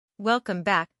Welcome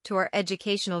back to our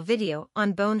educational video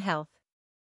on bone health.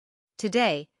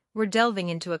 Today, we're delving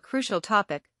into a crucial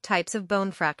topic, types of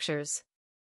bone fractures.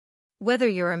 Whether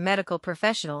you're a medical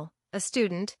professional, a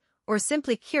student, or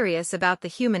simply curious about the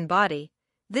human body,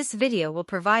 this video will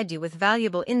provide you with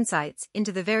valuable insights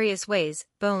into the various ways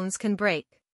bones can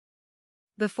break.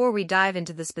 Before we dive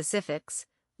into the specifics,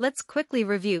 let's quickly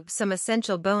review some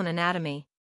essential bone anatomy.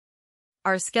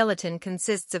 Our skeleton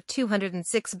consists of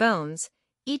 206 bones,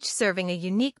 each serving a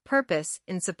unique purpose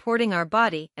in supporting our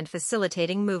body and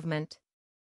facilitating movement.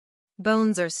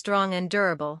 Bones are strong and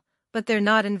durable, but they're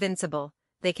not invincible.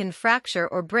 They can fracture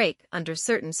or break under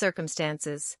certain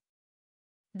circumstances.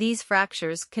 These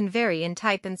fractures can vary in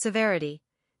type and severity,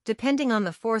 depending on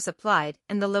the force applied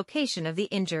and the location of the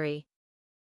injury.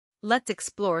 Let's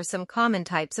explore some common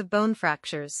types of bone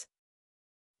fractures.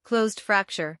 Closed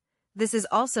fracture. This is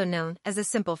also known as a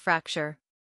simple fracture.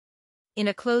 In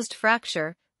a closed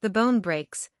fracture, the bone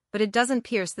breaks, but it doesn't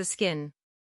pierce the skin.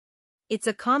 It's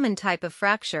a common type of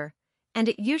fracture, and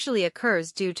it usually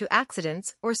occurs due to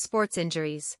accidents or sports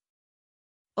injuries.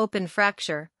 Open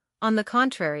fracture. On the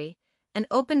contrary, an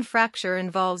open fracture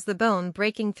involves the bone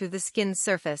breaking through the skin's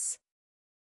surface.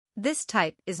 This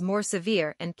type is more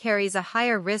severe and carries a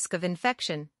higher risk of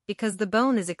infection because the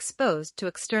bone is exposed to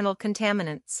external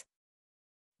contaminants.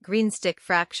 Green stick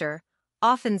fracture.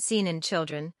 Often seen in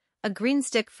children, a green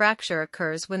stick fracture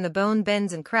occurs when the bone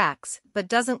bends and cracks but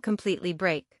doesn't completely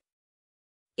break.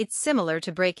 It's similar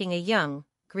to breaking a young,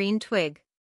 green twig.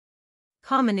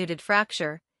 Comminuted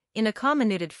fracture. In a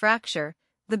comminuted fracture,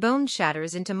 the bone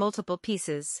shatters into multiple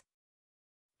pieces.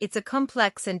 It's a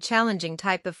complex and challenging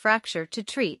type of fracture to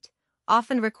treat,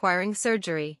 often requiring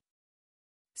surgery.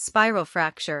 Spiral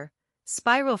fracture.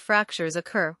 Spiral fractures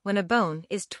occur when a bone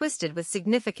is twisted with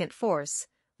significant force,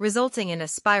 resulting in a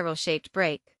spiral-shaped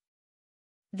break.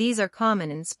 These are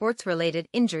common in sports-related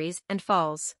injuries and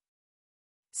falls.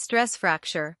 Stress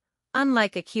fracture.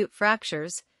 Unlike acute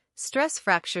fractures, stress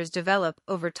fractures develop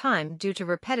over time due to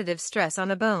repetitive stress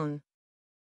on a bone.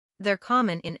 They're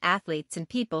common in athletes and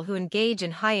people who engage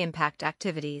in high-impact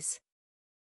activities.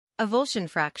 Avulsion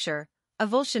fracture.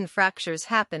 Avulsion fractures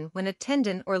happen when a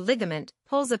tendon or ligament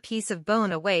pulls a piece of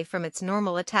bone away from its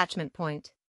normal attachment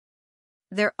point.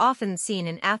 They're often seen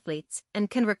in athletes and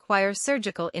can require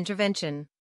surgical intervention.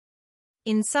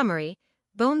 In summary,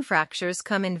 bone fractures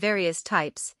come in various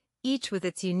types, each with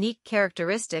its unique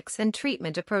characteristics and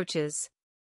treatment approaches.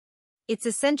 It's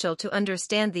essential to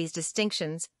understand these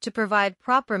distinctions to provide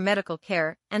proper medical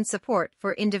care and support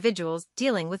for individuals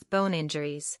dealing with bone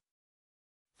injuries.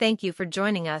 Thank you for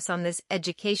joining us on this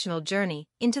educational journey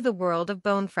into the world of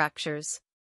bone fractures.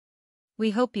 We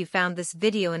hope you found this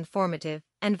video informative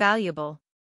and valuable.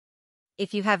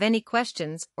 If you have any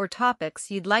questions or topics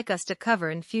you'd like us to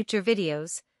cover in future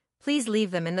videos, please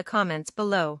leave them in the comments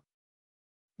below.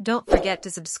 Don't forget to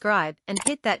subscribe and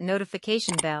hit that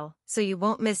notification bell so you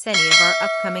won't miss any of our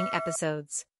upcoming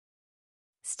episodes.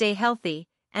 Stay healthy,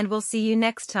 and we'll see you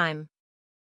next time.